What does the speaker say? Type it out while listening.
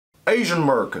Asian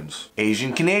Americans,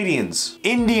 Asian Canadians,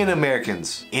 Indian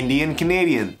Americans, Indian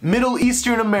Canadian, Middle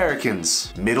Eastern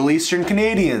Americans, Middle Eastern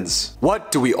Canadians.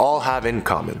 What do we all have in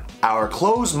common? Our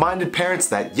closed-minded parents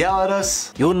that yell at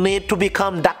us, "You need to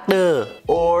become doctor,"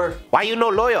 or "Why you no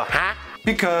lawyer, huh?"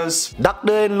 Because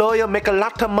doctor and lawyer make a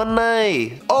lot of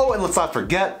money. Oh, and let's not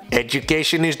forget,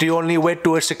 education is the only way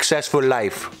to a successful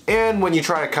life. And when you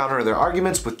try to counter their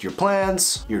arguments with your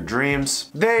plans, your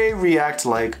dreams, they react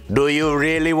like, "Do you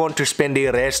really want to spend the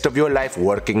rest of your life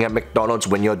working at McDonald's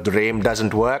when your dream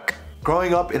doesn't work?"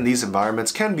 Growing up in these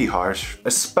environments can be harsh,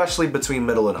 especially between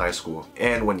middle and high school.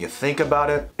 And when you think about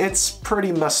it, it's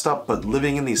pretty messed up, but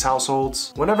living in these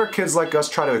households, whenever kids like us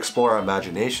try to explore our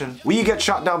imagination, we get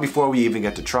shot down before we even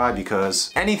get to try because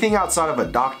anything outside of a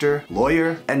doctor,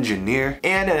 lawyer, engineer,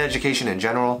 and an education in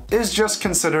general is just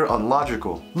considered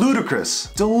unlogical, ludicrous,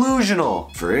 delusional,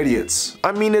 for idiots.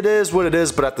 I mean, it is what it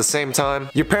is, but at the same time,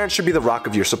 your parents should be the rock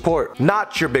of your support,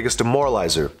 not your biggest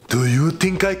demoralizer. Do you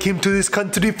think I came to this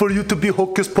country for you to be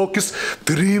hocus pocus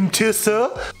dream chaser?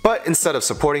 But instead of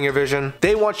supporting your vision,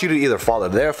 they want you to either follow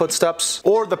their footsteps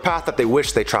or the path that they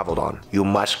wish they traveled on. You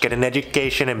must get an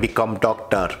education and become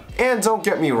doctor. And don't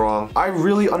get me wrong, I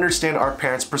really understand our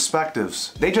parents'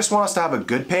 perspectives. They just want us to have a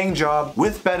good paying job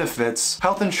with benefits,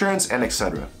 health insurance, and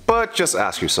etc. But just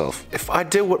ask yourself, if I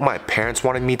did what my parents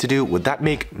wanted me to do, would that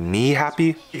make me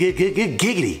happy?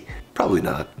 Giggity. Probably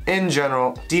not. In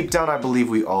general, deep down I believe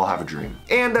we all have a dream.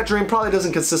 And that dream probably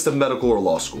doesn't consist of medical or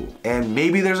law school. And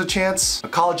maybe there's a chance a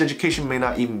college education may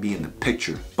not even be in the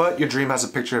picture. But your dream has a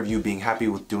picture of you being happy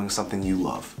with doing something you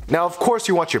love. Now, of course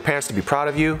you want your parents to be proud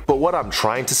of you, but what I'm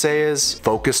trying to say is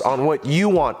focus on what you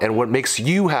want and what makes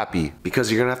you happy, because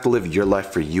you're gonna have to live your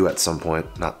life for you at some point,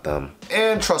 not them.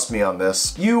 And trust me on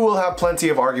this, you will have plenty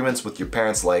of arguments with your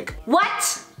parents like,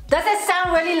 "What? Does it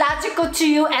sound really logical to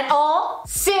you at all?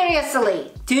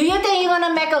 Seriously, do you think you're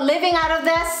gonna make a living out of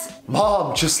this?"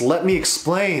 "Mom, just let me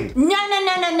explain." No.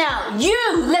 You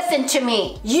listen to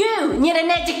me. You need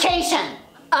an education,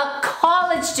 a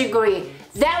college degree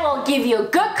that will give you a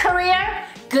good career,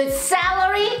 good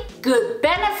salary, good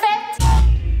benefit.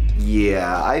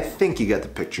 Yeah, I think you get the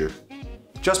picture.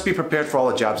 Just be prepared for all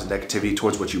the jabs and negativity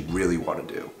towards what you really want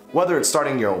to do. Whether it's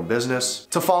starting your own business,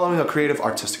 to following a creative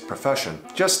artistic profession,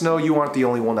 just know you aren't the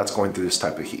only one that's going through this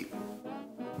type of heat.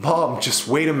 Mom, just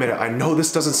wait a minute. I know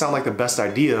this doesn't sound like the best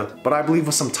idea, but I believe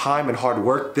with some time and hard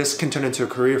work, this can turn into a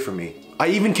career for me. I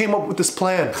even came up with this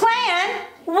plan. Plan?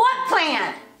 What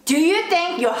plan? Do you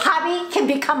think your hobby can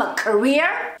become a career?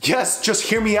 Yes, just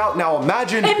hear me out now.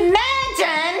 Imagine.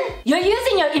 Imagine? You're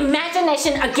using your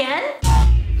imagination again?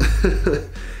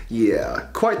 Yeah,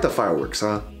 quite the fireworks,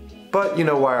 huh? But you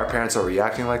know why our parents are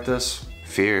reacting like this?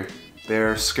 Fear.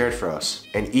 They're scared for us.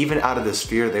 And even out of this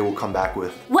fear, they will come back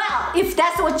with, "Well, if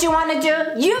that's what you want to do,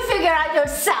 you figure out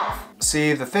yourself."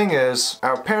 See, the thing is,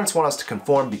 our parents want us to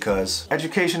conform because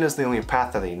education is the only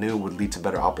path that they knew would lead to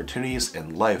better opportunities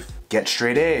in life. Get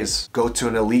straight A's, go to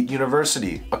an elite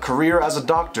university, a career as a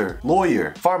doctor,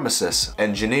 lawyer, pharmacist,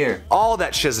 engineer, all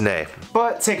that shiznay.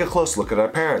 But take a close look at our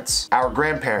parents, our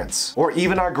grandparents, or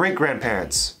even our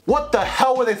great-grandparents. What the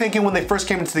hell were they thinking when they first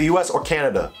came into the US or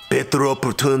Canada? Better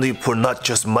opportunity for not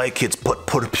just my kids, but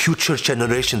for future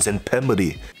generations and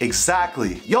family.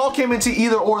 Exactly. Y'all came into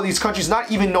either or of these countries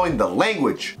not even knowing the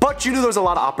language. But you knew there was a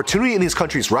lot of opportunity in these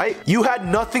countries, right? You had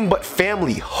nothing but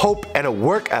family, hope, and a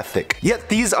work ethic. Yet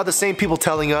these are the same people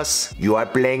telling us, "You are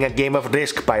playing a game of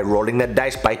risk by rolling the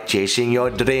dice by chasing your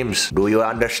dreams." Do you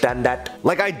understand that?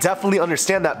 Like, I definitely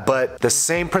understand that, but the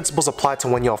same principles apply to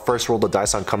when y'all first rolled the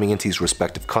dice on coming into these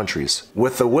respective countries.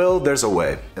 With a will, there's a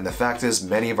way. And the fact is,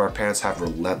 many of our parents have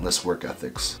relentless work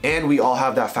ethics. And we all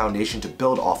have that foundation to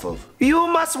build off of. You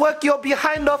must work your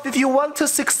behind off if you want to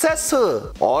success.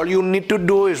 All you need to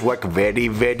do is work very,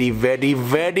 very, very,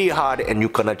 very hard and you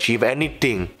can achieve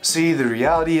anything. See, the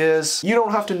reality is, you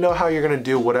don't have to know how you're gonna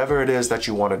do whatever it is that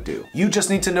you want to do. You just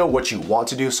need to know what you want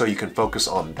to do so you can focus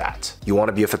on that. You want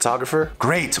to be a photographer?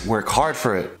 Great, work hard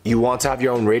for it. You want to have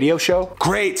your own radio show?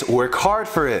 Great, work hard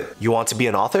for it. You want to be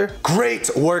an author?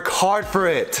 Great, work hard for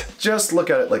it. Just look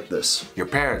at it like this. Your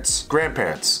parents,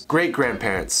 grandparents,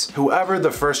 great-grandparents, whoever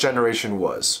the first generation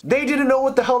was, they didn't know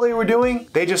what the hell they were doing.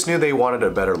 They just knew they wanted a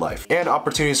better life and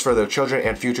opportunities for their children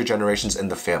and future generations in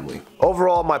the family.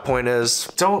 Overall, my point is,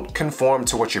 don't conform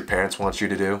to what your parents want you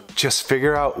to do. to. Just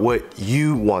figure out what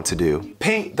you want to do.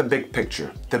 Paint the big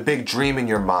picture, the big dream in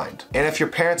your mind. And if your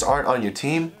parents aren't on your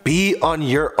team, be on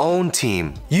your own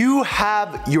team. You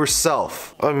have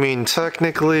yourself. I mean,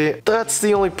 technically, that's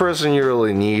the only person you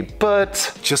really need,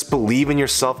 but just believe in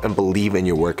yourself and believe in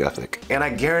your work ethic. And I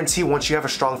guarantee once you have a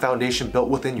strong foundation built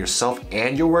within yourself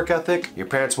and your work ethic, your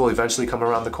parents will eventually come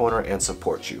around the corner and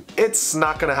support you. It's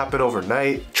not gonna happen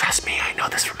overnight. Trust me, I know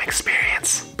this from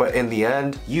experience. But in the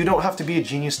end, you don't have to be a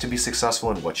genius to be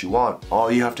successful in what you want.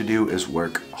 All you have to do is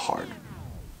work hard.